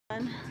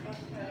Okay,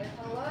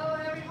 hello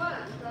everyone.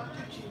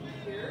 Dr. G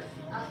here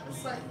at the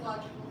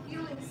Psychological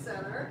Healing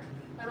Center,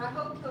 and I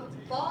hope the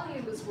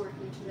volume is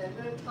working today.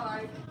 I'm going to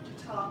try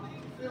to talk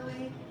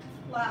really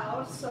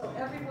loud so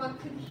everyone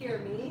can hear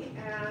me,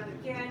 and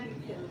again,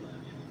 you can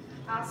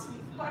ask me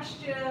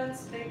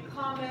questions, make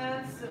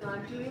comments, and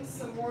I'm doing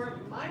some more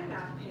mind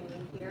map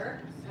painting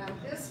here, and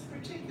this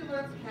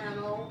particular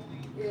panel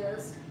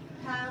is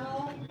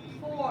panel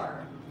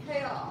 4,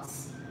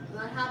 Chaos. And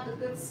I have the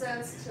good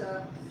sense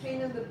to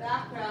paint in the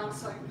background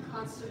so I can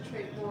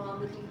concentrate more on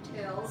the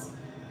details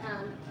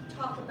and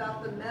talk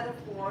about the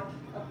metaphor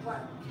of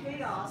what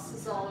chaos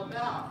is all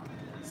about.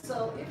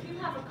 So if you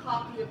have a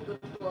copy of the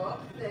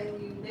book, then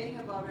you may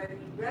have already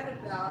read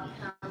about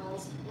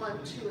panels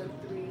 1, 2,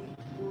 and 3,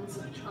 wounds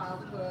of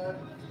childhood,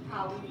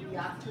 how we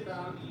react to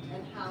them,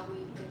 and how we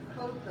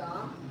encode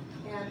them.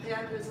 And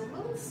then there's a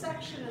little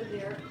section in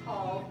there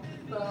called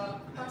the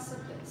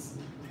precipice.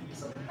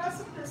 So the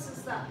precipice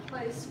is that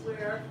place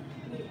where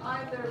we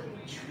either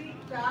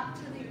retreat back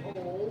to the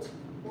old,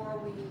 or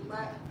we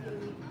let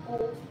the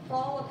old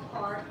fall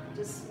apart,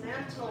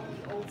 dismantle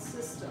the old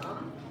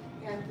system,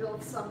 and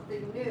build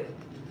something new.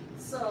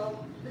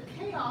 So the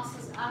chaos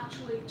is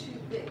actually two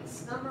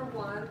things. Number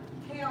one,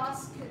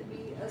 chaos can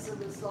be as a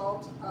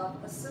result of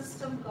a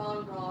system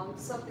gone wrong,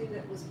 something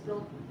that was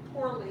built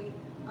poorly,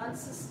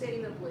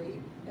 unsustainably,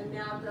 and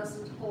now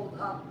doesn't hold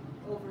up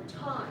over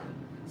time.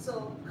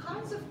 So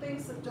kinds of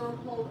things that don't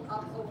hold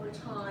up over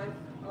time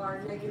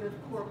are negative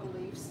core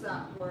beliefs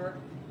that were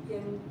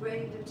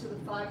ingrained into the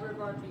fiber of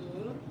our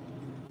being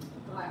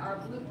by our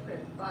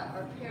blueprint, by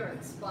our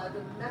parents, by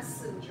the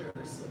messengers,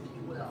 if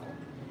you will.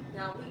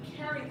 Now we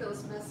carry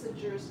those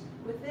messengers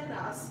within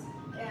us,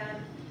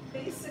 and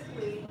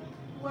basically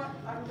what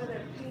I'm going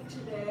to paint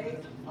today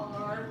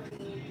are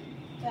the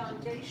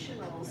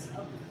foundationals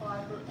of the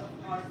fiber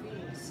of our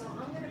being. So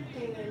I'm going to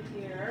paint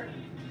in here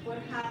what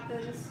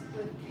happens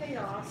with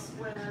chaos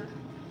when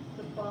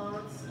the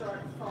bonds start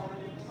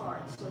falling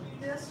apart. So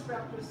this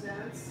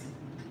represents,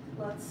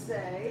 let's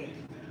say,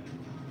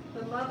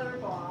 the mother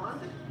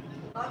bond,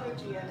 the mother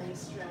DNA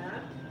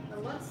strand,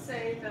 and let's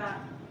say that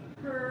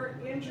her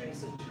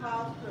injuries in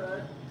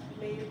childhood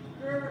made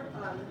her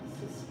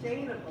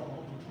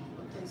unsustainable.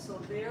 Okay, so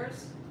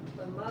there's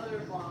the mother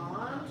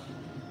bond,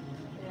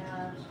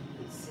 and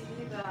you can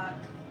see that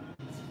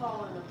it's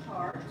fallen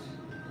apart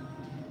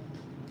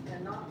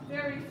and not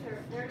very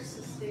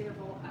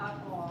sustainable at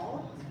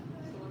all.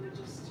 So let me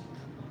just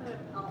kind of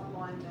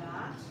outline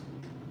that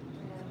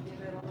and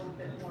give it a little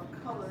bit more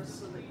color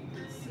so that you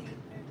can see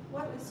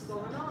what is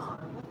going on,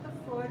 what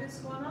the Freud is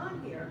going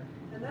on here.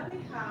 And then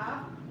we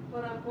have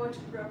what I'm going to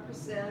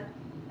represent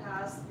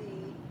as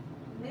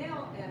the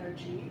male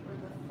energy, or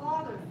the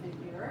father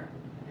figure,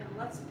 and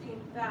let's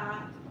paint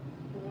that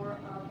more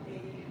of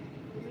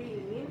a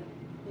green,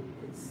 and you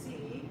can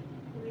see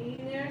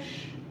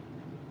greenish,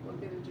 we're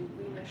going to do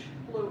greenish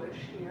bluish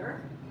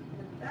here.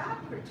 And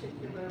that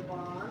particular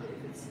bond,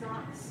 if it's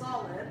not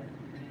solid,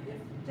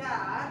 if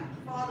dad,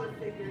 father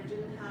figure,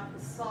 didn't have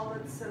the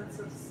solid sense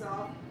of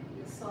self,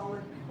 the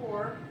solid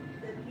core,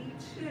 then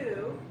he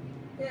too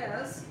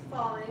is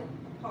falling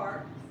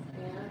apart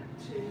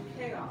into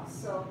chaos.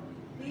 So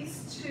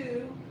these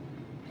two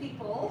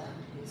people,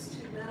 these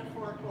two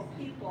metaphorical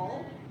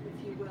people,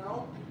 if you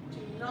will,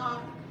 do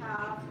not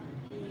have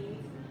the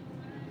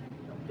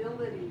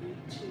ability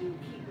to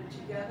keep it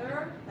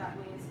together. That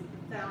means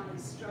that the family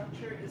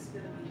structure is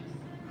going to be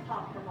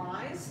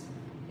compromised,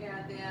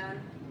 and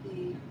then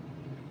the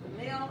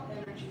male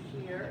energy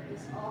here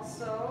is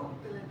also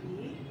going to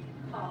be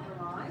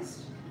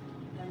compromised.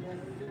 And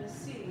then we're going to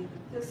see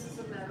that this is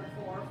a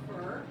metaphor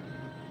for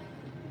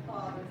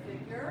father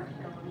figure.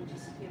 Now let me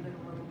just give it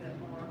a little bit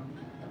more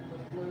of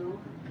the blue,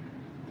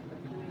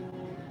 the green,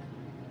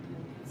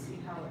 and you can see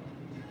how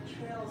it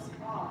trails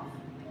off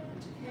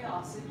into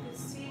chaos. You can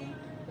see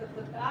that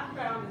the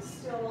background is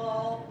still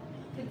all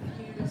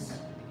confused,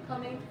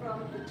 coming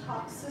from the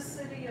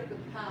toxicity of the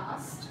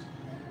past.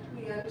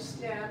 We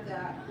understand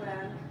that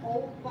when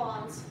old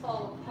bonds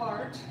fall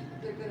apart,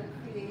 they're going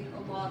to create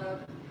a lot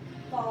of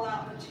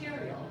fallout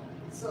material.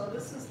 So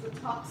this is the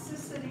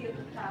toxicity of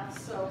the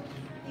past. So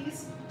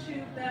these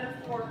two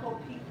metaphorical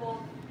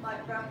people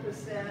might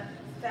represent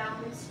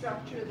family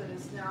structure that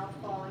is now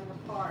falling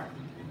apart.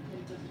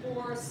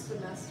 Divorce,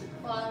 domestic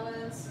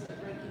violence,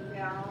 breaking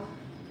down.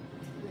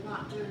 We're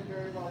not doing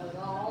very well at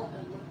all,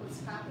 and look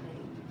what's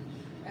happening.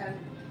 And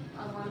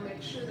I want to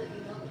make sure that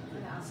you know that you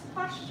can ask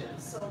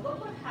questions. So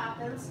look what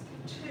happens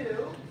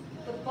to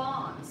the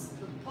bonds.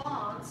 The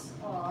bonds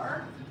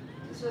are,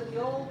 these are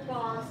the old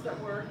bonds that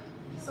were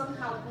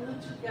somehow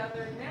glued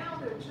together. Now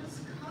they're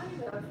just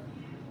kind of,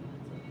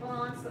 the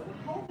bonds that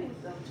were holding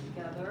them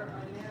together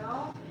are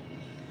now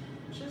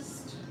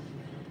just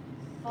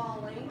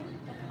falling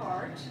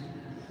apart,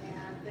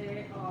 and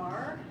they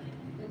are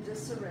in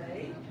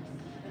disarray,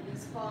 and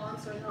these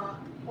bonds are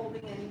not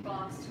holding any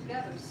bonds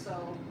together.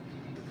 So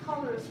the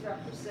colors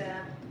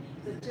represent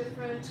the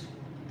different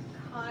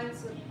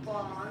kinds of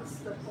bonds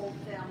that hold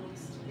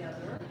families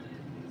together,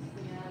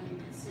 and you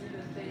can see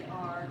that they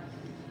are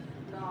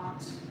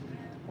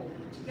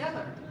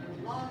together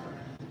any longer.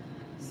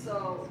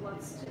 So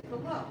let's take a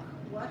look.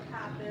 What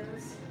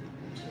happens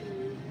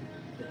to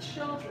the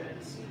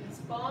children? See, these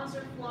bonds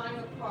are flying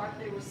apart.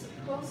 They were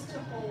supposed to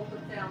hold the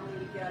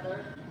family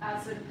together,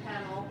 as in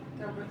panel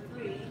number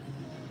 3.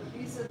 The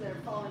reason they're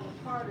falling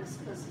apart is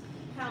because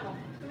panel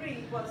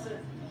 3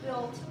 wasn't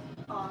built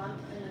on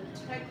an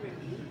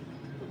integrity.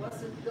 It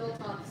wasn't built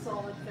on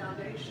solid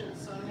foundation.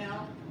 So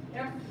now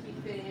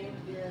everything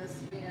is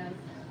in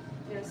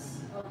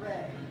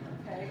disarray.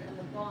 Okay, and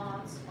the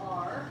bonds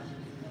are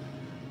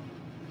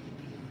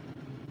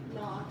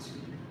not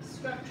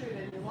structured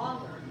any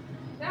longer.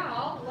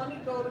 Now, let me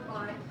go to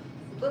my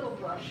little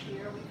brush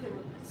here. We can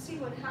see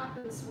what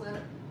happens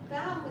when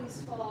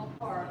families fall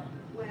apart,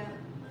 when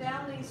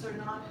families are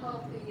not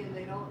healthy and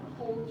they don't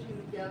hold you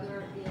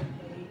together in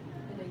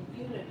a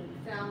unit,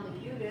 a family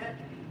unit.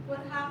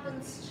 What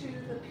happens to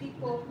the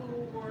people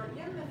who were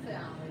in the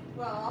family?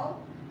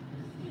 Well,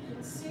 you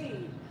can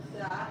see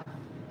that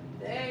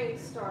they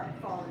start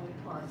falling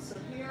apart. So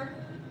here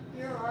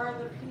are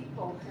the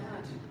people,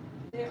 and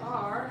they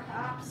are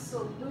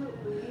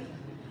absolutely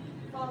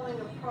falling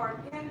apart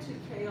into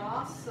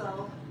chaos.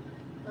 So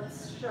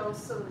let's show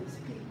some of these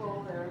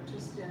people. They're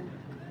just in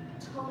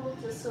total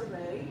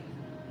disarray,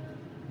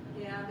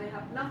 and they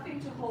have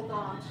nothing to hold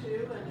on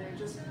to, and they're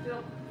just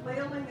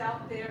flailing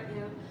out there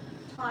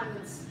in time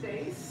and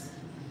space.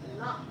 They're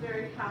not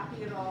very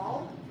happy at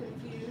all,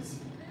 confused,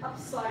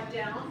 upside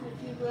down,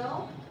 if you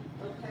will.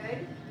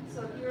 Okay,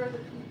 so here are the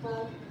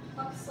people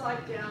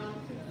upside down,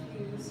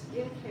 confused,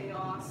 in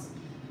chaos,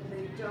 and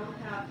they don't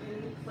have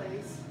any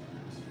place,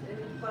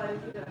 anybody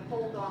to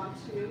hold on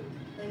to,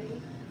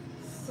 any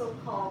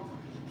so-called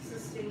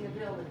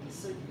sustainability.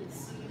 So you can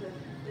see that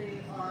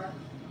they are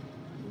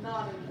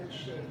not in good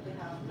shape. They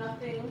have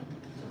nothing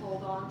to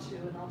hold on to,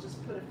 and I'll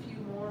just put a few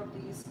more of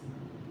these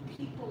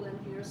people in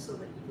here so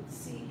that you can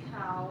see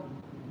how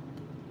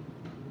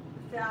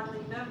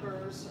family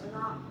members are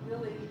not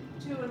really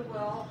doing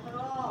well at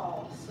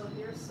all. So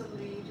here's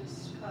somebody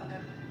just kind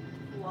of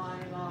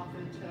flying off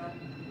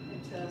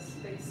into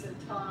space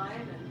and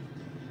time,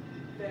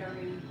 and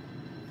very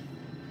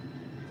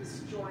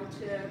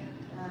disjointed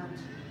and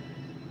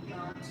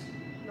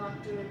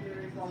not doing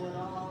very well at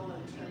all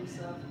in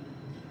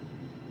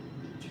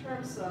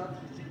terms of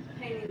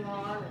hanging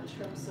on, in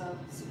terms of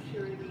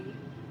security.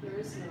 There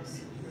is no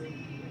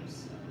security here,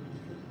 so you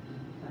can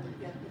kind of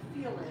get the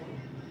feeling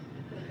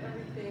that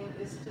everything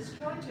is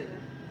disjointed.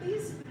 And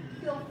please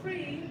feel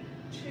free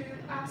to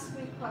ask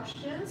me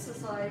questions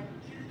as I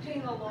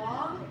ping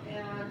along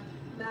and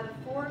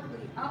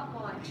metaphorically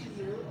outline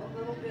to you a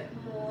little bit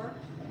more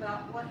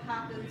about what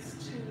happens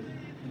to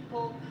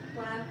people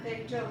when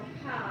they don't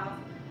have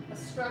a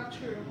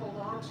structure to hold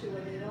on to,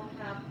 and they don't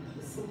have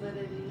the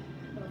solidity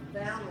of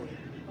family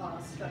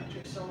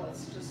structure. So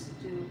let's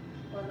just do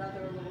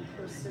another little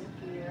person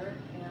here,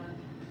 and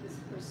this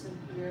person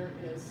here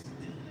is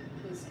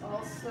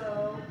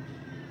also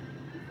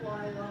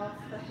flying off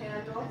the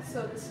handle,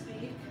 so to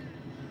speak,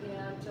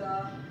 and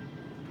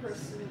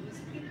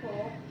these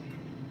people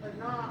are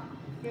not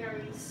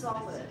very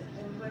solid.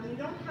 And when you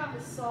don't have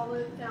a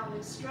solid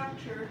family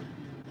structure,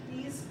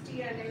 these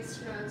DNA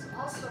strands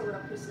also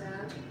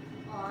represent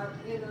our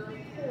inner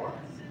core.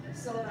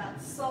 So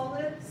that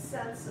solid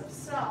sense of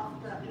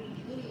self that we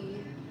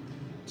need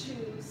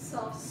to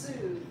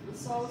self-soothe, the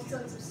solid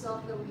sense of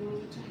self that we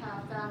need to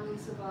have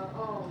families of our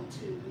own,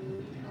 to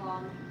be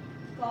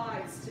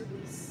guides, to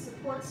be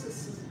support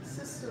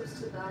systems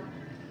to them.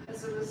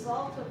 As a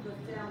result of the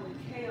family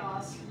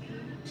chaos,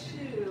 we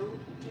too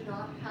do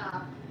not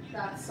have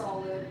that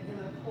solid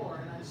inner core.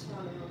 And I just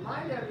want to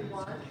remind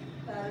everyone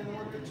that in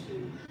order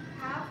to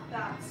have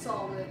that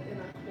solid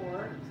inner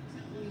core,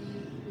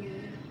 we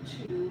need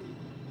to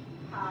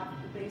have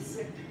the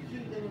basic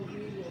human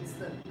ingredients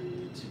that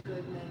lead to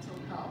good mental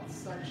health,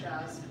 such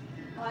as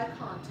eye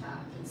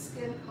contact and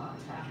skin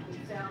contact, and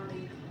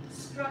family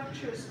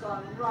structures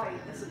gone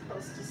right as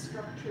opposed to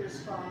structures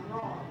gone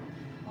wrong.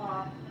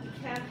 You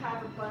can't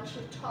have a bunch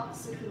of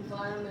toxic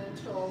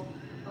environmental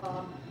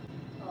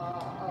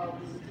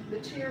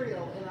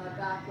material in our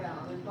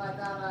background, and by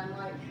that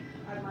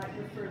I might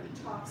refer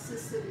to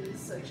toxicity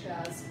such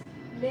as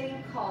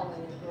name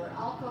calling or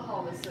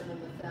alcoholism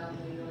in the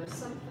family or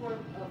some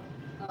form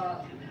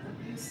of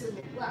abuse and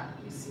neglect.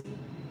 You see,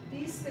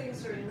 these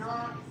things are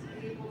not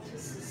able to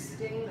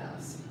sustain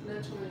us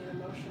mentally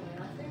and emotionally.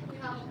 And I think we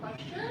have a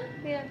question.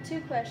 We have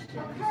two questions.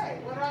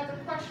 Okay, what are the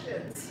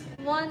questions?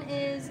 One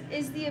is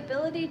the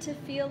ability to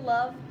feel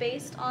love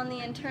based on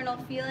the internal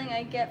feeling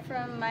I get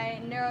from my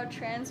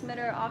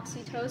neurotransmitter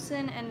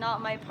oxytocin and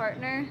not my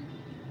partner?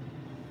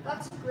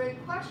 That's a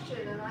great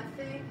question, and I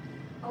think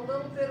a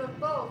little bit of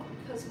both,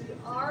 because we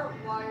are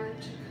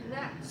wired to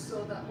connect,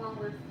 so that when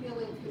we're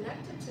feeling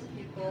connected to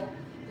people,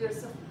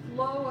 there's a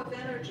flow of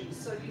energy.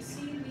 So you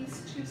see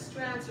these two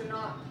strands are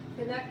not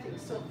connecting.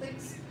 So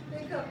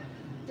think of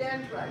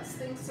dendrites,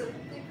 think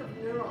of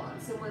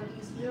neurons, and when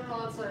these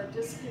neurons are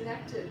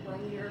disconnected,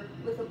 when you're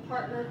with a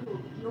partner who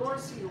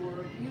ignores you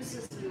or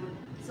abuses you,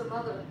 some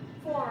other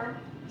form,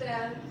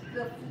 then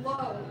the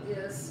flow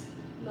is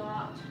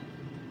not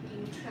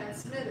being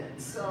transmitted.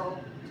 So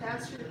to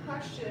answer your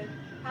question,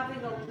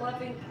 having a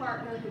loving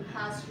partner who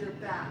has your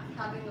back,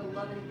 having a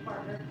loving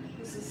partner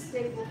who's a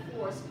stable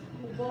force,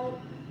 who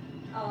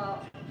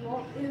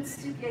won't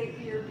instigate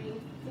your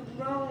being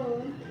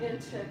thrown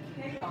into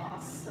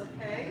chaos,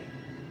 okay?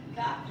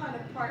 That kind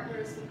of partner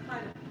is the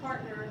kind of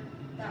partner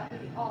that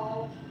we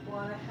all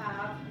want to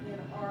have in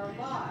our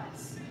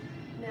lives.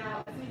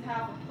 Now, if we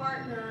have a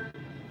partner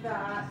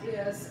that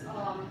is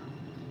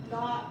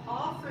not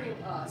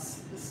offering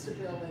us the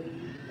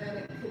stability, then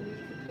it can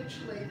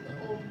recapitulate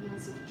the old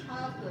wounds of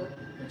childhood,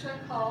 which I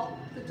call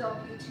the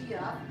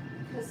WTF,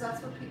 because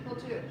that's what people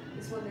do,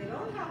 is when they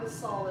don't have a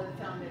solid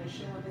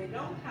foundation, when they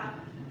don't have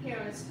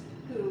parents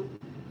who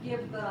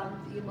give them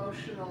the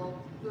emotional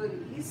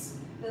goodies,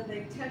 then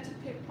they tend to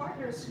pick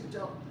partners who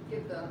don't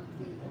give them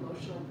the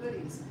emotional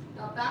goodies.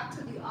 Now back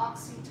to the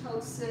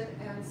oxytocin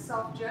and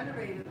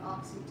self-generated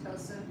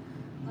oxytocin,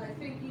 I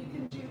think you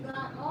can do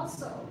that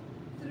also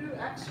through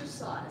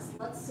exercise,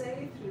 let's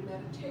say through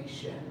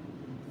meditation,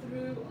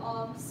 through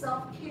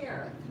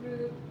self-care,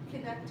 through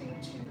connecting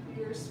to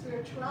your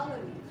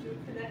spirituality, through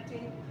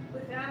connecting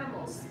with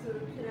animals,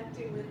 through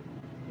connecting with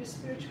your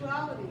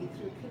spirituality,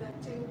 through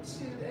connecting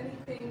to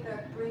anything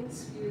that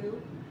brings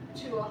you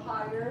to a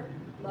higher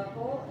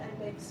level and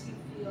makes you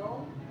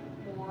feel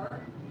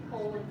more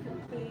whole and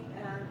complete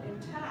and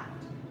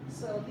intact.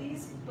 So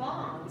these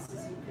bonds,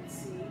 as you can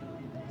see,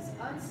 these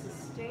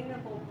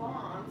unsustainable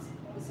bonds,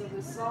 is a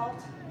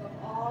result of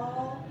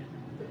all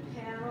the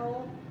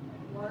panel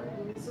 1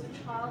 wounds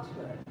of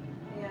childhood.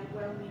 And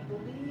when we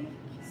believe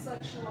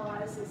such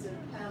lies as in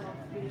panel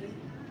 3,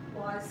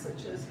 lies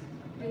such as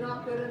you're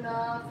not good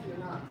enough, you're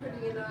not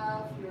pretty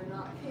enough, you're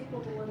not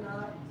capable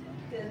enough,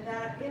 then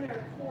that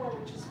inner core,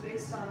 which is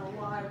based on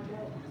a lie,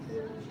 won't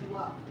build you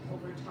up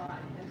over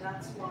time. And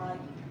that's why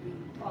we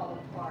fall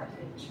apart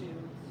into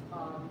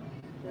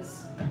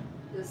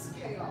this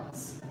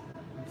chaos.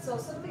 So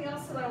something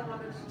else that I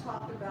wanted to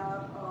talk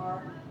about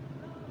are,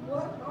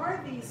 what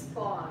are these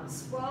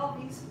bonds? Well,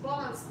 these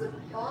bonds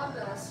that bond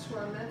us to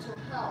our mental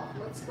health.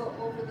 Let's go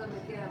over them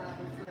again.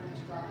 I'm referring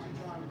to Dr.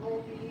 John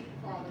Bowlby,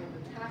 father of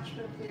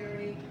attachment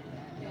theory,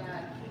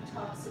 and he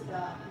talks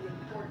about the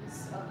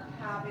importance of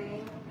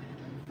having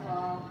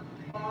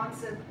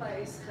bonds in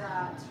place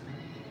that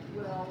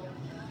will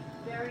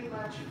very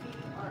much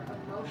feed our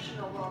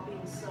emotional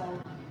well-being.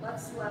 So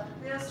let's let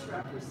this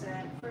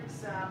represent, for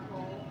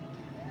example,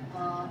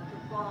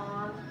 the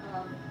bond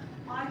of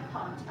eye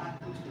contact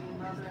between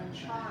mother and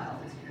child.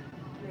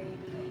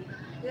 Maybe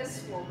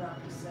this will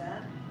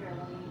represent, here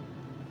let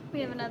me We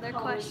have another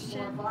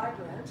question. More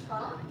vibrant,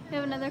 huh? We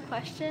have another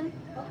question.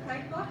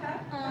 Okay, go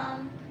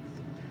ahead.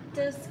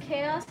 Does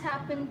chaos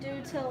happen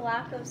due to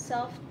lack of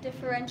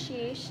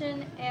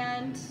self-differentiation,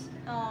 and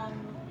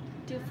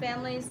do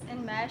families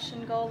enmesh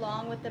and go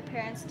along with the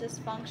parents'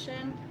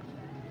 dysfunction?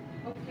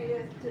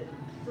 Okay,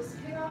 does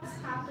chaos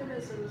happen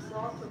as a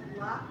result of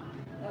lack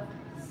of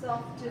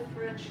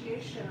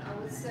self-differentiation?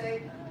 I would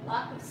say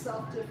lack of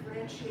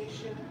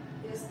self-differentiation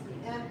is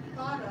the end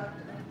product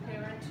of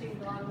parenting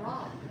gone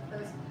wrong,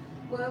 because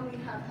when we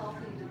have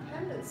healthy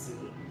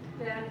dependency,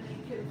 then we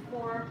can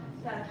form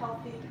that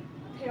healthy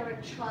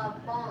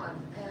parent-child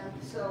bond. And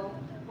so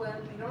when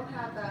we don't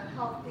have that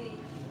healthy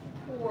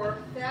core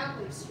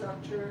family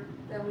structure,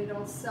 then we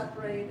don't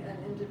separate and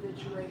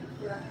individuate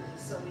correctly.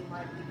 So we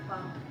might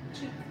become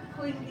too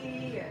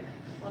clingy, and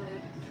let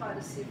me try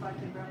to see if I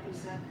can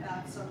represent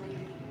that. So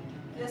maybe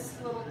this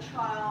little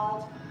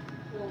child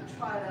will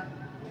try to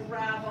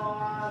grab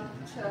on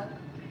to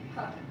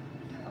a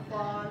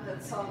bond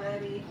that's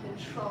already in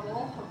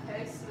trouble.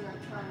 Okay, so I'm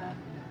trying to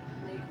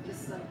make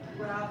this a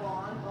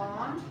grab-on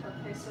bond.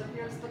 Okay, so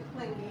here's the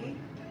clingy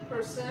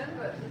person,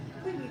 but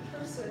the clingy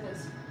person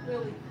is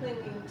really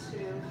clinging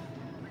to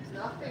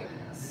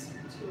nothingness,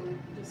 to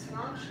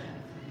dysfunction.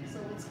 So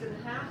what's going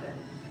to happen?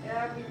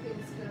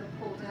 Everything's going to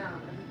pull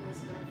down.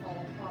 Everything's going to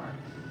fall apart.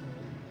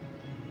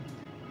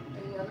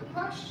 Any other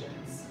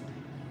questions?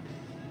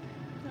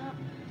 No,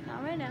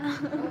 not right now.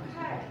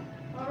 Okay.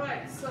 All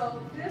right.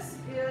 So this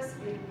is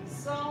a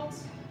result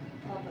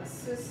of a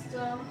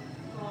system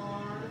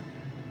gone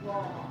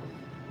wrong.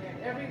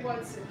 And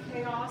everyone's in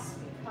chaos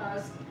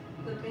because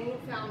the main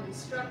family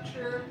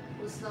structure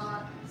was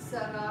not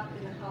set up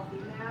in a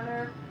healthy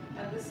manner,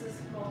 and this is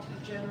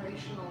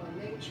multi-generational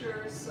in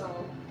nature.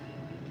 So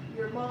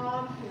your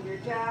mom and your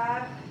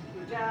dad,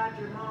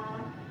 your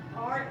mom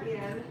are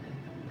in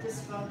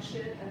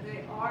dysfunction, and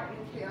they are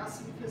in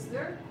chaos because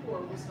their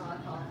core was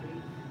not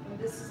healthy. And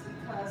this is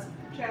because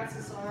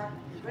chances are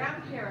the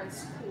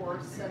grandparents' core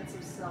sense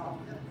of self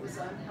was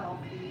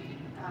unhealthy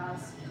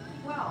as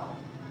well.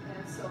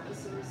 And so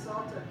as a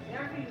result of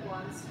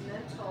everyone's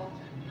mental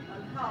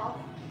unhealth,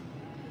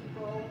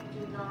 people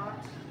do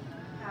not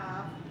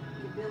have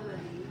the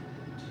ability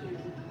to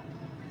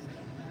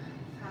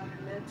have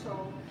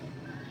mental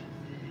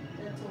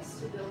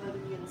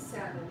stability and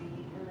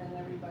sanity, and then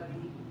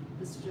everybody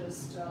is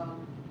just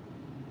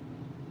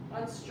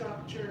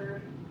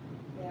unstructured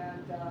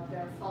and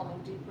they're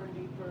falling deeper and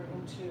deeper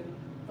into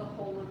the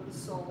hole of the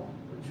soul,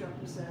 which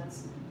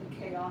represents the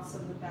chaos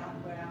of the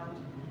background.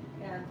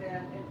 And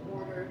then in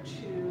order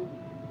to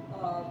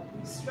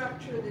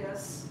restructure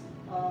this,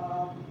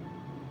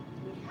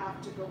 we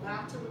have to go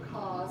back to the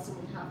cause, and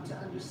we have to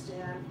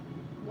understand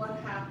what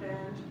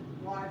happened,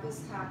 why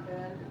this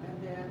happened,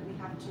 and then we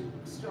have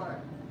to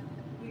start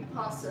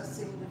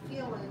reprocessing the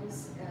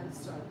feelings and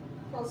start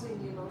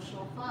closing the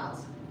emotional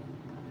files.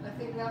 I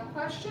think we have a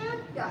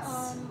question?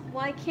 Yes.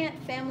 Why can't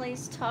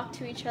families talk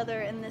to each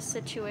other in this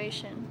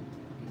situation?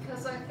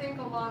 Because I think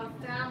a lot of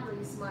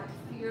families might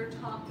fear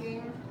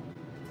talking.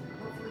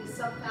 Hopefully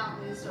some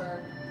families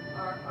are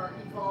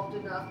evolved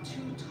enough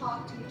to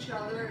talk to each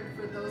other. And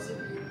for those of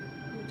you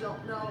who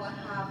don't know, I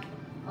have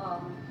a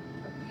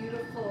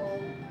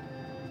beautiful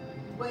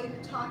way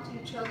to talk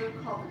to each other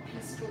called the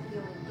Peaceful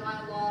Healing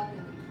Dialogue,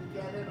 and you can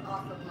get it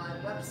off of my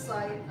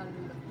website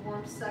under the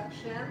form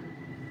section.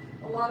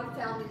 A lot of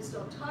families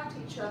don't talk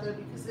to each other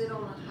because they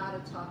don't know how to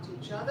talk to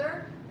each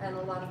other, and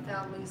a lot of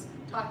families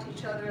talk to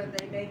each other and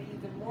they make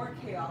even more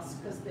chaos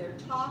because they're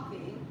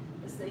talking,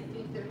 as they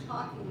think they're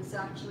talking is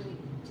actually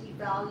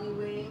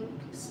devaluing,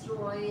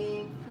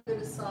 destroying,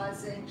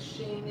 criticizing,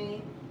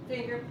 shaming,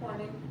 finger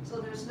pointing.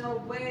 So there's no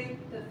way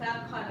that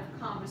that kind of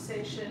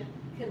conversation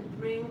can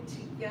bring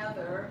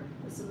together.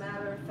 As a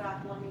matter of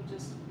fact, let me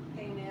just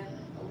paint in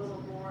a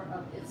little more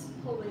of it's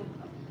pulling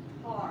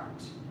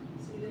apart.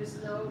 See, there's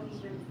no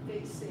even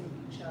facing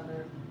each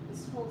other.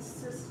 This whole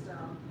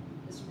system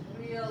is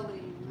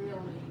really,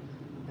 really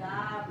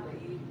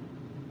badly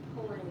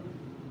pulling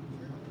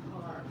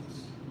apart.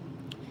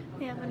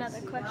 We have Okay, another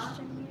see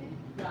question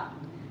here. that?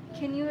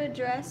 Can you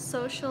address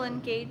social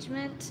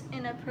engagement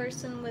in a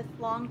person with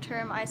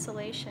long-term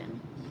isolation?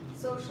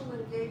 Social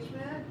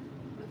engagement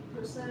with a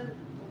person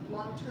with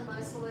long-term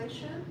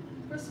isolation.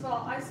 First of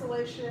all,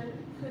 isolation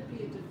could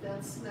be a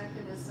defense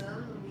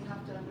mechanism, and we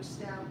have to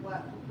understand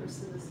what the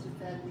person is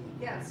defending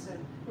against.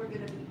 And we're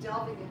going to be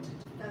delving into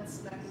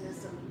defense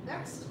mechanism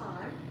next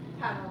time,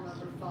 panel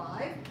number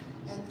 5.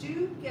 And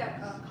do get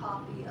a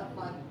copy of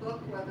my book,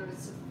 whether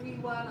it's a free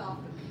one off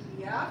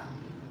the PDF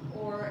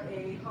or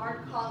a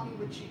hard copy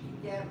which you can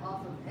get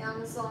off of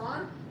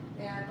Amazon.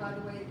 And by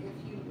the way,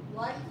 if you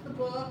like the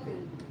book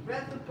and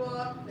read the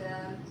book,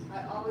 then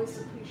I always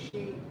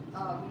appreciate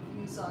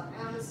reviews on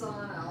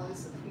Amazon. I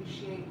always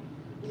appreciate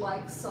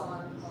likes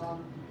on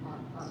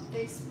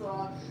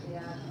Facebook,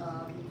 and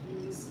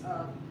reviews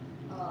of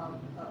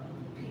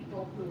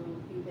people who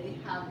you may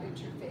have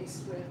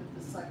interfaced with at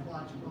the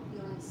Psychological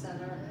Healing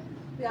Center.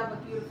 We have a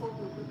beautiful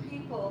group of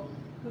people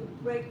who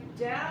break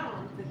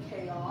down the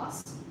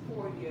chaos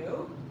for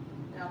you,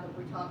 now that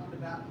we're talking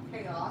about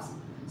chaos,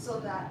 so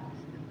that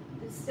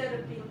instead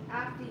of being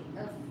at the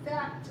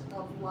effect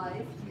of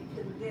life, you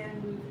can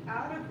then move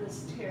out of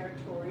this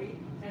territory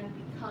and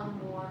become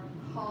more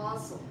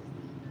causal.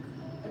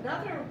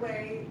 Another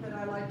way that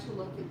I like to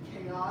look at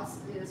chaos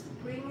is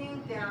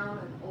bringing down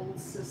an old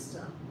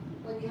system.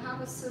 When you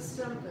have a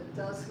system that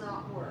does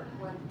not work,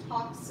 when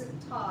toxic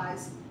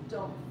ties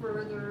don't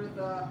further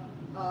the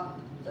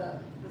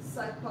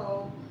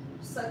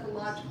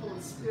psychological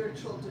and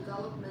spiritual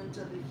development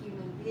of a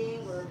human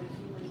being or of a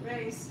human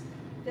race,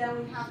 then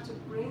we have to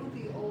bring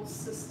the old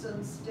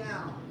systems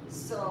down.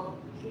 So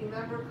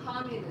remember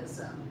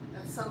communism.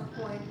 At some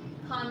point,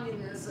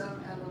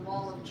 communism and the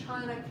Wall of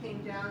China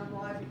came down.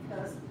 Why?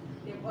 Because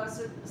it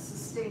wasn't a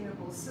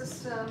sustainable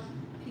system.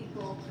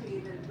 People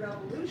created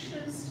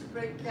revolutions to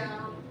break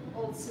down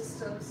old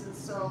systems, and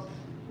so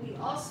we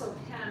also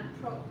can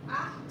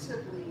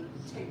proactively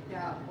take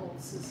down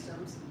old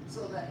systems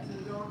so that you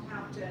don't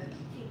have to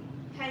keep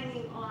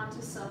hanging on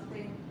to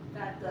something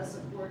that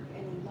doesn't work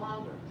any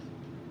longer.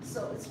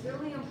 So it's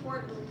really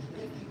important,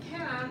 if you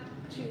can,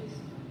 to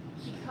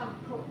become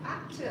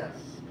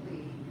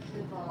proactively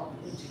involved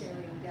in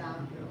tearing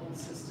down your old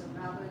system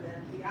rather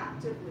than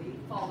reactively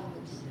falling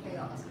into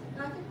chaos.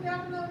 And I think we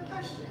have another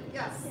question.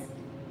 Yes?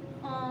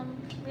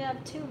 We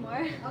have 2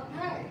 more.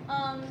 Okay.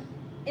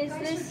 Is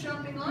Thanks this for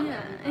jumping on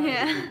yeah,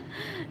 everybody.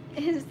 yeah.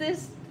 Is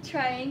this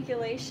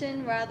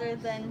triangulation rather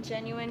than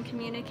genuine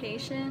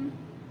communication?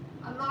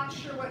 I'm not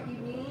sure what you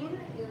mean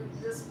in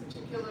this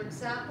particular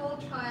example.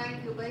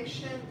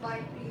 Triangulation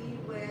might be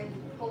when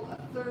you pull a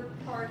third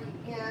party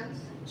in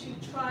to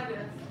try to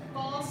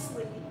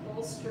falsely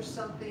bolster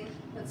something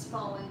that's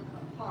falling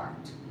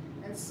apart.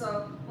 And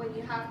so when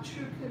you have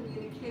true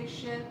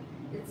communication,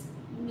 it's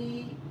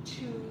me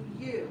to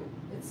you.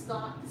 It's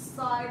not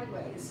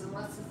sideways,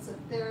 unless it's a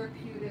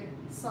therapeutic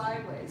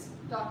sideways.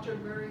 Dr.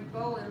 Murray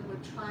Bowen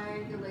would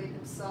triangulate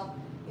himself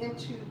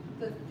into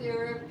the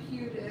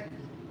therapeutic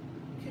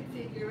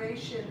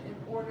configuration in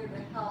order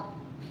to help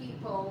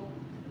people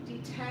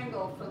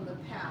detangle from the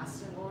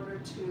past in order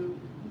to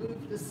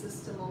move the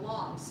system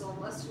along. So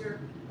unless you're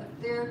a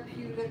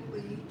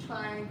therapeutically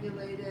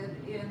triangulated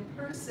in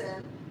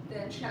person,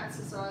 then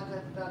chances are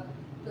that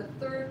the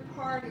third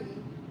party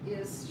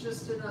is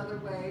just another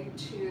way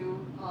to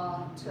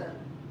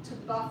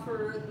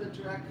buffer the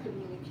direct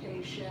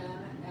communication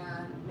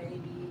and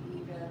maybe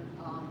even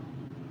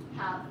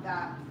have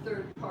that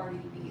third party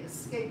be a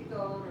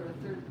scapegoat or a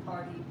third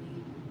party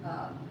be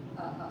a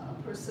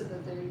person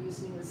that they're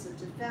using as a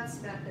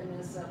defense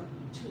mechanism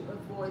to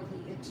avoid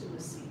the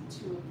intimacy,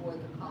 to avoid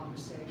the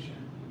conversation.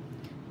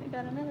 I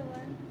got another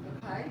one.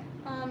 Okay?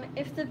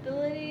 If the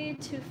ability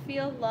to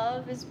feel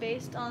love is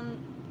based on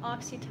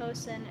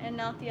oxytocin and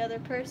not the other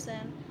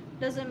person,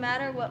 does it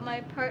matter what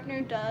my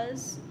partner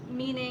does?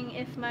 Meaning,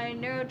 if my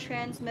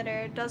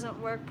neurotransmitter doesn't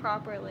work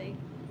properly,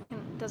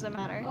 does it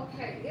matter?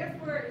 Okay, if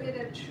we're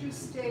in a true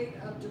state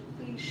of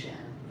depletion,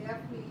 if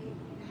we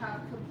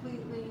have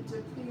completely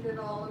depleted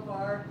all of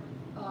our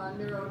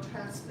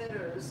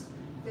neurotransmitters,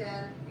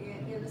 then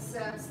in a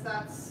sense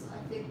that's, I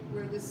think,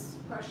 where this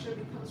question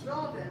becomes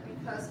relevant,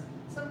 because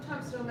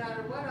sometimes no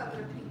matter what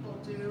other people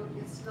do,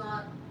 it's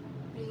not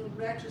being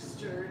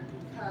registered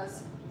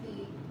because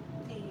the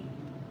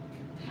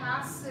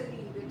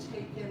capacity to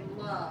take in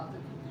love, the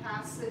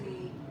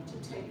capacity to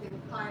take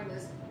in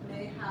kindness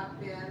may have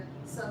been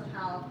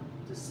somehow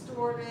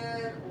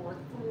distorted or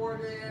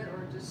thwarted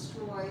or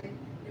destroyed,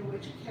 in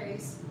which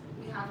case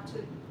we have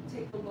to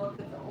take a look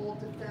at the old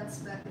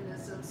defense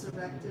mechanisms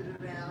erected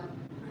around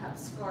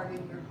perhaps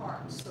guarding your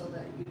heart so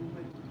that you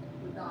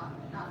would not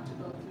have to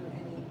go through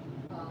any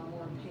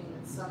more pain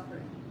and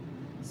suffering.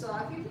 So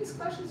I think these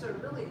questions are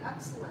really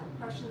excellent,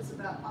 questions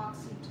about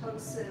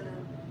oxytocin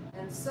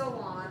and so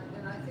on,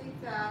 and I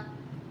think that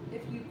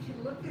if you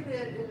can look at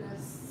it in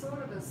a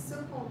sort of a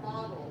simple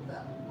model,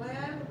 that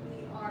when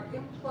we are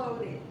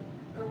imploding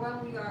or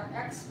when we are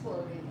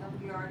exploding and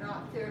we are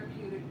not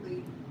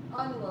therapeutically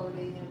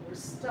unloading and we're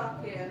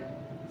stuck in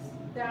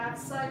bad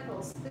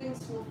cycles,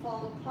 things will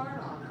fall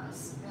apart on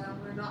us and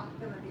we're not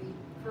going to be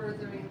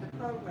furthering the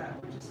program.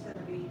 We're just going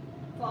to be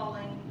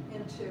falling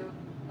into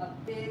a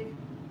big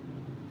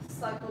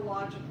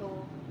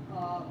psychological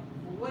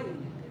void,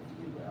 if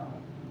you will,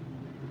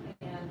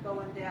 and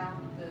going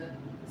down the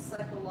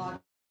psychological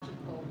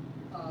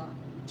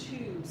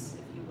tubes,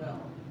 if you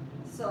will.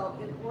 So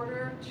in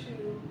order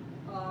to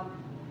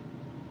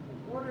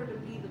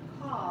be the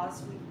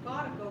cause, we've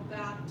got to go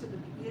back to the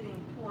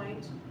beginning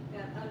point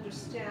and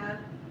understand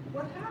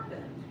what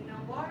happened. You know,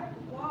 why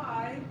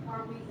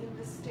are we in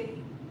this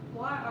state?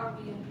 Why are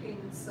we in pain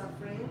and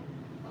suffering?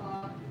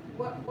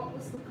 What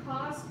was the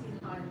cause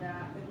behind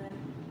that? And then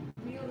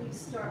really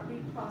start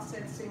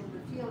reprocessing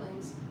the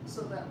feelings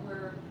so that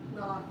we're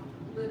not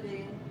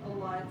living a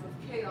life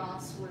of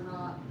chaos, we're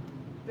not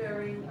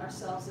burying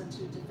ourselves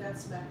into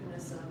defense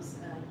mechanisms,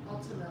 and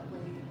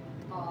ultimately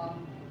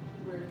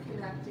we're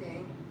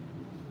connecting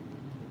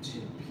to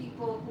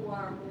people who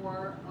are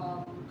more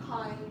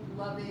kind,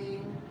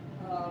 loving,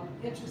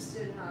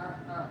 interested in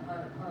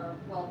our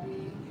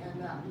well-being,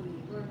 and that we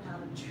learn how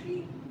to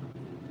treat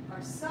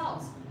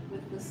ourselves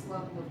with this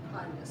level of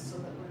kindness so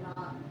that we're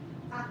not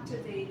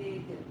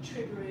activating and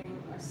triggering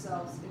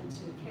ourselves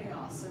into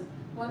chaos. And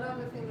one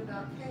other thing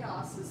about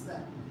chaos is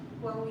that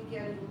when we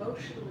get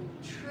emotionally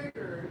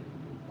triggered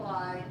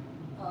by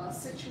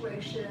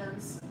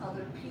situations,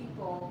 other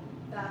people,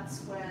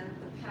 that's when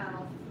the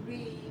panel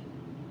 3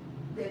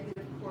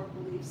 negative core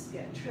beliefs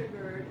get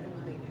triggered, and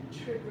when they get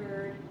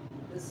triggered,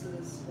 this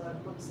is what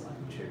it looks like.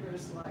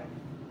 Triggers like,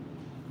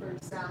 for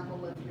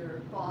example, if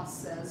your boss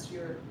says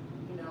you're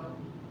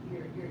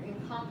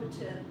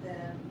incompetent,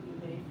 then you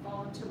may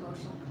fall into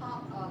emotional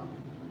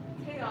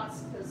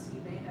chaos because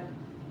you may have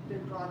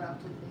been brought up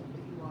to think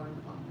that you are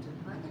incompetent.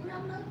 I think we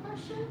have another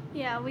question.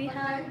 Yeah, we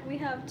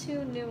have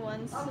 2 new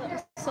ones. Okay,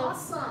 so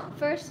awesome.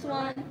 First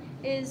one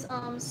is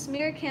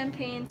smear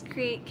campaigns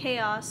create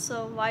chaos,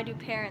 so why do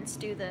parents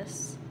do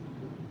this?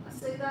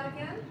 Say that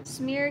again?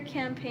 Smear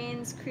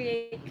campaigns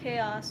create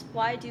chaos.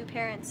 Why do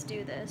parents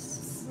do this?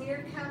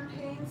 Smear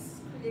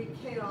campaigns create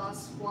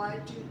chaos. Why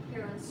do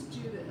parents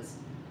do this?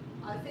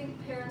 I think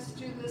parents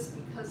do this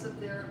because of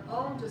their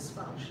own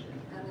dysfunction.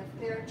 And if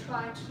they're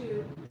trying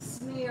to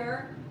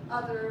smear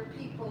other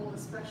people,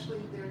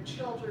 especially their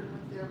children,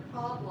 with their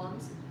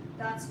problems,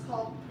 that's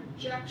called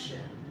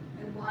projection.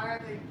 And why are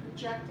they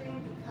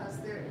projecting? Because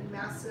they're in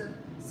massive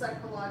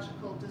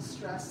psychological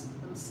distress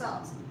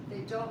themselves.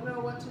 They don't know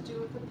what to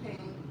do with the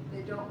pain.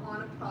 They don't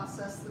want to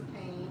process the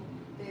pain.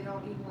 They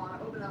don't even want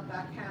to open up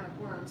that can of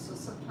worms. So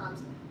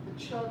sometimes the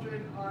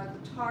children are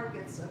the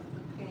targets of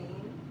the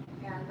pain,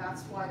 and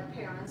that's why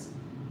parents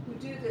who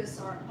do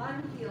this are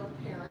unhealed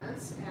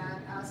parents.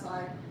 And as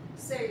I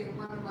say in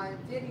one of my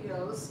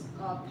videos,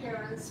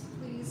 parents,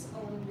 please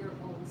own your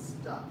own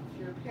stuff. If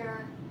you're a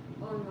parent,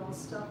 own your own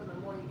stuff, and the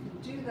more you can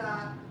do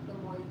that, the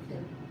more you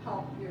can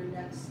help your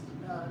next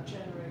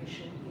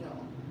generation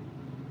heal.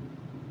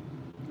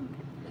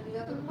 Any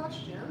other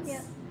questions?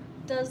 Yeah.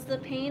 Does the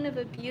pain of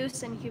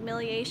abuse and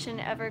humiliation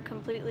ever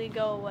completely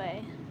go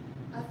away?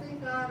 I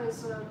think that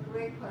is a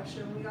great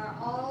question. We are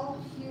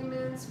all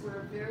humans.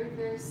 We're very,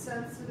 very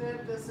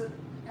sensitive. Does it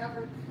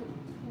ever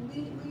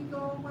completely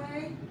go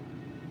away?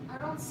 I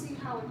don't see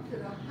how it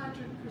could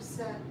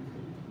 100%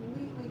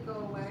 completely go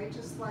away.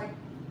 Just like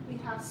we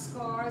have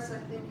scars, I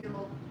think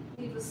it'll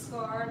leave a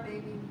scar.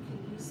 Maybe we can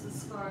use the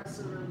scar as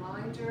a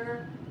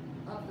reminder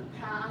of the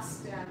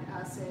past and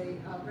as a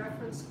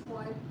reference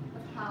point.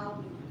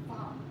 how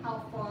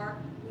far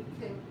we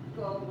can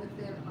go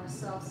within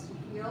ourselves to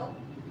heal.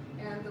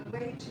 And the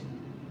way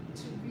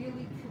to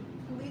really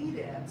complete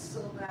it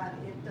so that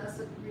it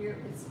doesn't rear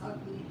its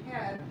ugly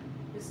head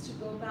is to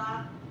go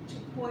back to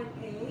point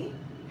A,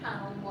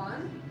 panel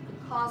 1,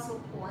 the causal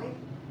point,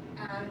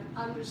 and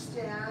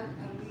understand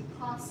and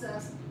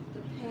reprocess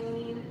the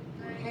pain,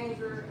 the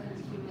anger, and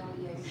the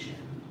humiliation.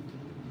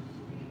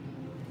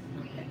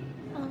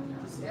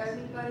 Does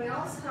anybody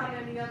else have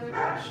any other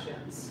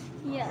questions?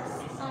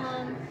 Yes.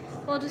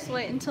 We'll just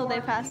wait until they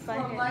pass by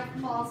Or here. life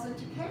falls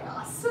into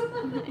chaos.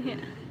 Yeah.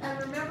 And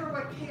remember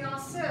what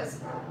chaos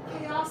is.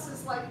 Chaos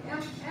is like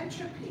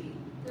entropy.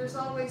 There's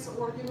always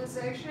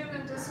organization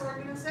and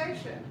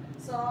disorganization.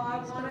 So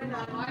I wanted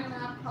my mind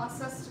map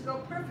process to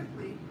go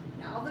perfectly.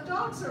 Now the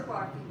dogs are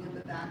barking in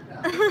the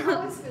background. It's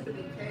always going to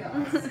be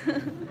chaos.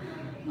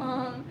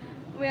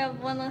 We have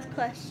one last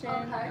question.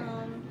 Okay.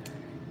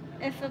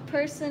 If a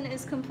person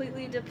is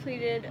completely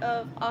depleted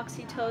of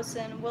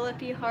oxytocin, will it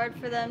be hard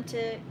for them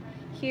to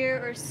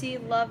hear or see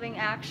loving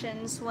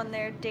actions when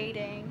they're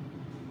dating?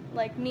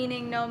 Like,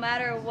 meaning no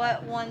matter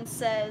what one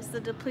says, the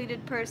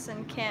depleted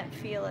person can't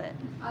feel it.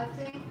 I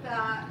think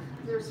that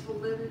there's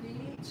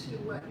validity to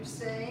what you're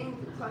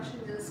saying. The question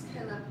is,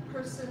 can a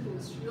person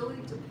who's really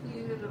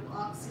depleted of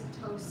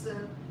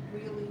oxytocin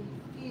really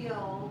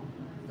feel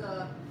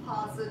the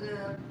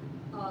positive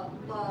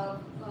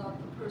love of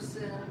the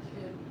person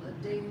in a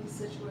dating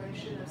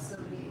situation if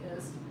somebody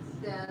is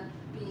then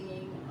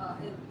being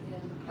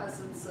in the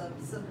presence of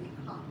somebody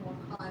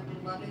more kind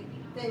and loving?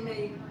 They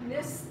may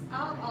miss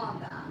out on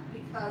that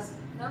because,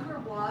 number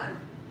one,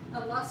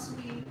 unless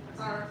we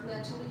are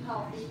mentally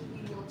healthy,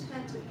 we will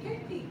tend to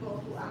pick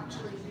people who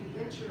actually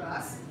re-enter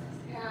us.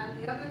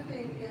 And the other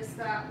thing is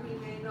that we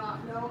may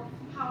not know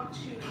how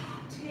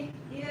to take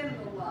in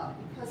the love,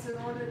 because in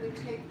order to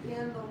take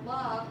in the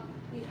love,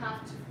 we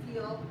have to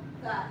feel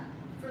that,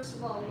 first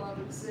of all, love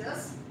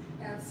exists,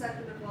 and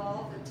second of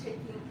all, that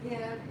taking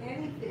in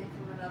anything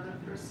from another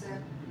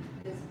person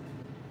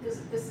is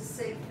a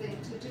safe thing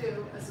to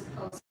do, as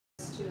opposed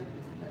to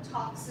a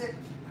toxic,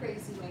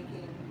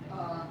 crazy-making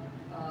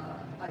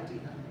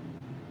idea.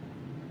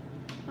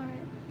 All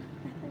right.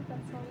 I think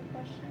that's all the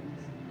questions.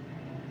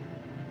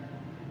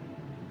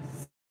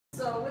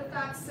 So with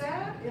that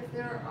said, if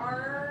there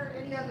are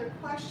any other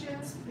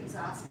questions, please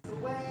ask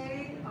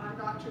away. I'm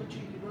Dr.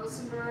 Judy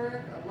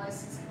Rosenberg, a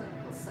licensed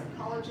clinical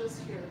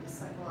psychologist here at the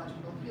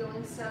Psychological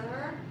Healing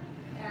Center.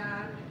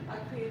 And I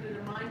created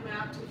a mind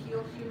map to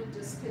heal human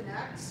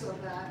disconnect so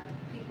that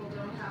people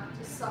don't have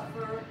to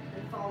suffer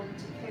and fall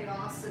into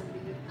chaos and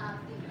be at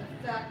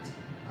the effect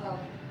of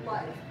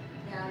life.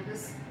 And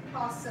this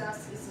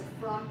process is a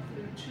from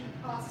through to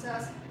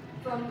process,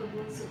 from the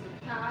wounds of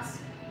the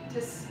past,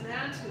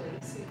 dismantling.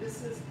 See,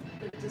 this is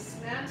the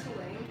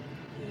dismantling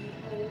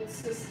the old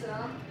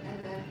system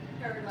and then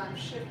paradigm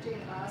shifting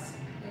us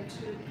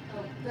into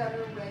a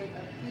better way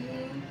of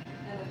being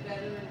and a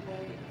better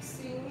way of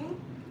seeing.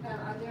 And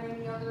are there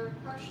any other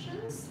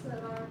questions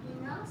that are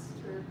being asked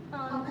or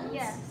comments?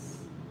 Yes.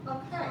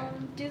 Okay.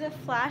 Do the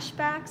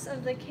flashbacks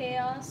of the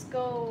chaos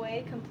go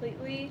away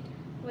completely,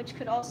 which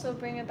could also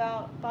bring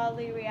about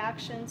bodily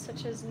reactions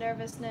such as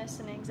nervousness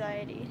and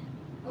anxiety?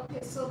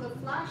 Okay, so the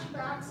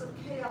flashbacks of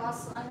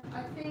chaos,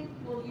 I think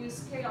we'll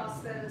use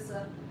chaos then as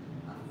a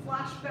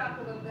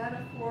flashback of a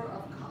metaphor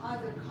of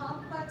either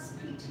complex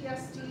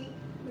PTSD,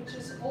 which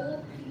is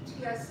old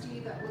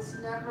PTSD that was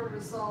never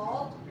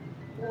resolved,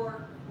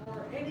 or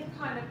any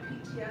kind of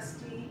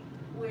PTSD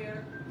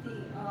where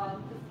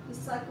the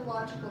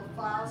psychological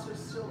files are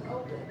still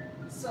open.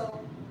 So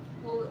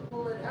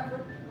will it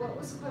ever, what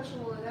was the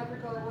question, will it ever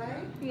go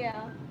away?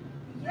 Yeah.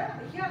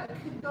 Yeah,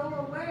 it could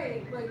go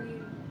away when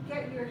you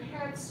get your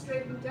head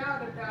straightened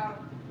out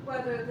about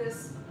whether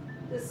these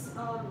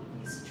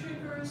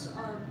triggers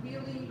are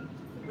really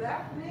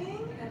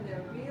threatening and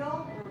they're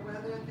real, or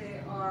whether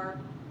they are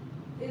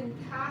in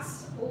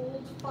past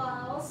old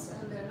files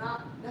and they're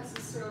not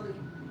necessarily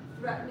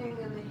threatening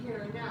in the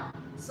here and now.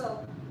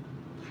 So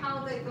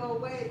how they go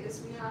away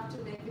is we have to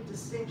make a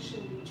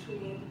distinction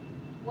between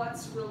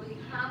what's really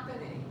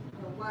happening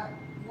or what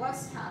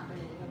was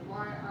happening and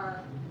why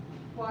are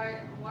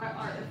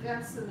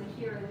events in the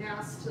here and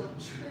now still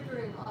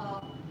triggering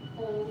off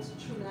old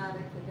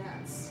traumatic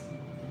events.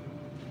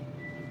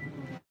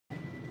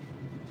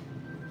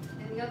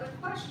 Any other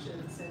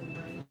questions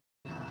anybody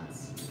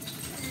has?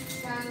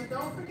 And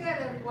don't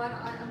forget, everyone,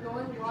 I'm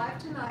going live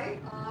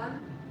tonight on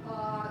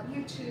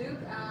YouTube,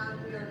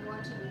 and we are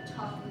going to be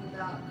talking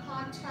about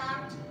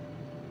contact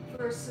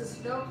versus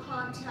no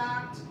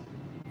contact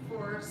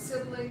for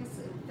siblings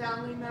and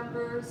family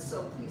members.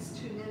 So please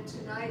tune in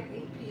tonight,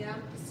 8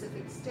 p.m.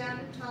 Pacific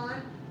Standard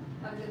Time.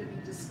 I'm going to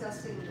be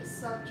discussing this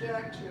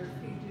subject. You're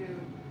free to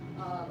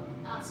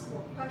ask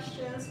more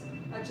questions.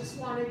 I just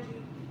wanted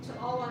you to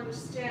all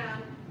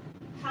understand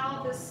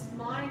how this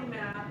mind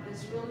map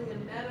is really a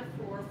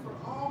metaphor for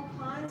all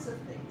kinds of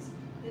things.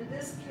 In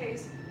this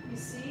case, you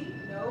see,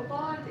 no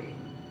bonding,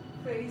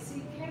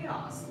 crazy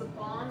chaos. The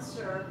bonds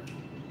are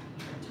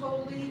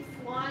totally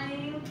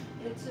flying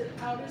into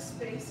outer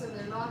space and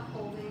they're not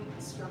holding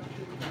the structure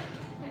together.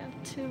 I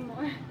have two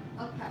more.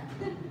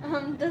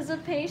 Okay. Does a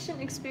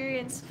patient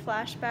experience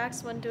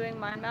flashbacks when doing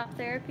mind map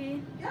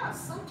therapy? Yeah,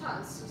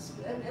 sometimes,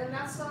 and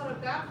that's not a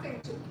bad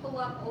thing to pull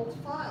up old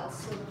files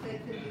so that they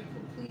can be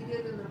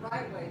completed in the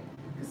right way.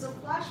 Because a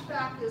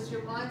flashback is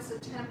your mind's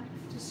attempt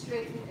to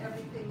straighten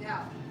everything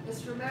out.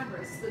 Remember,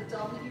 it's the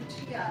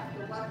WTF,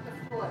 the what the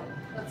Freud.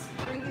 Let's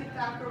bring it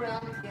back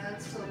around again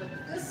so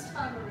that this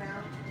time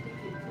around we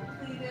can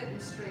complete it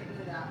and straighten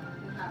it out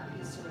and have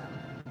peace around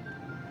it.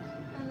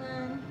 And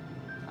then,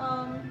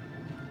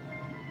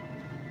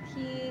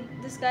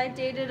 this guy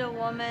dated a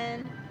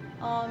woman,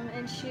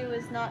 and she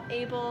was not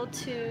able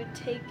to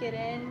take it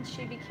in.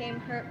 She became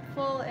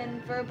hurtful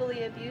and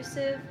verbally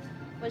abusive.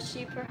 Was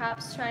she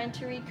perhaps trying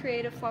to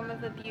recreate a form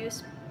of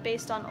abuse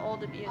based on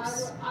old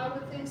abuse? I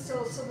would think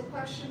so. So the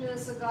question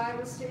is, a guy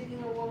was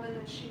dating a woman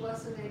and she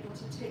wasn't able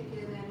to take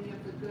in any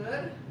of the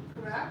good,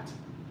 correct?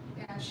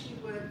 And she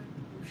would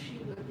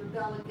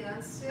rebel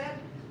against it.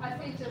 I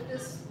think that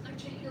this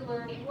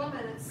particular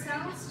woman, it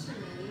sounds to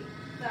me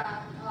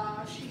that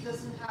she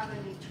doesn't have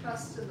any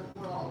trust in the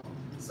world.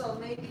 So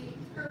maybe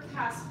her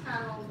past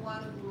panel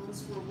 1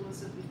 wounds were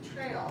wounds of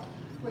betrayal,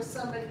 where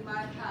somebody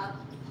might have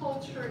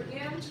pulled her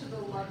into the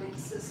loving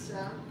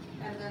system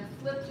and then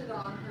flipped it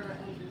on her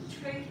and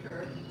betrayed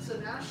her. So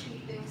now she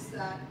thinks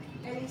that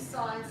any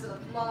signs of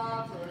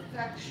love or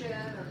affection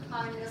or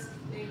kindness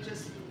may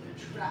just be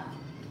a trap.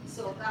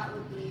 So that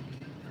would be,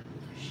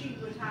 she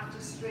would have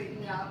to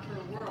straighten out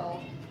her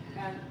world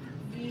and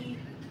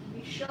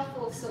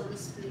reshuffle, so to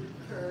speak,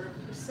 her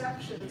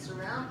perceptions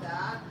around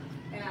that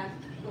and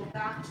go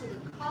back to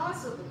the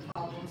cause of the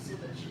problem so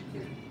that she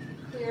can be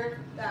clear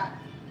that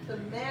the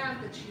man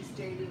that she's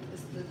dating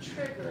is the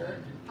trigger.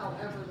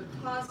 However,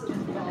 the cause of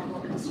the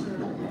problem is her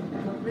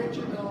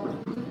original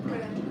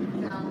blueprint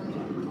family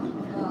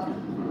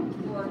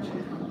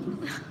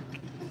origin.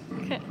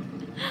 Okay.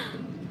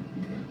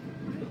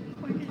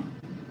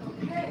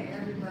 Okay,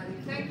 everybody,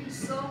 thank you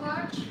so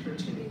much for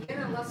tuning in.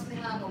 Unless we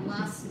have a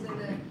last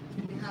minute,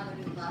 we have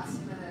any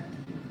last minute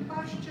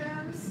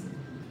questions.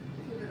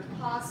 Give it a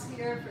pause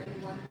here for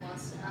anyone who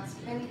wants to ask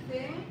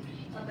anything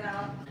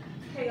about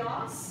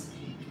chaos.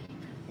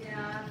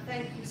 And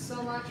thank you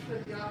so much for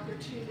the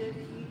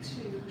opportunity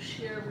to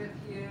share with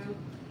you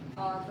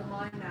the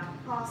mind map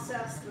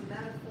process, the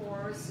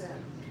metaphors,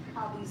 and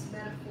how these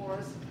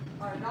metaphors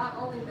are not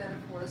only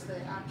metaphors,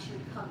 they actually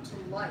come to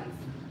life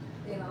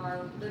in our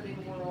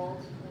living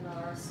world, in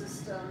our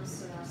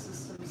systems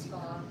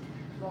gone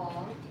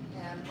wrong,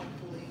 and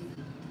hopefully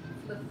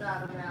flip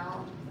that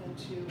around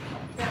into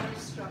a better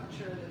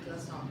structure that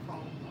does not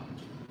fall apart.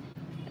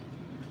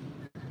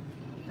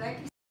 Thank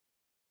you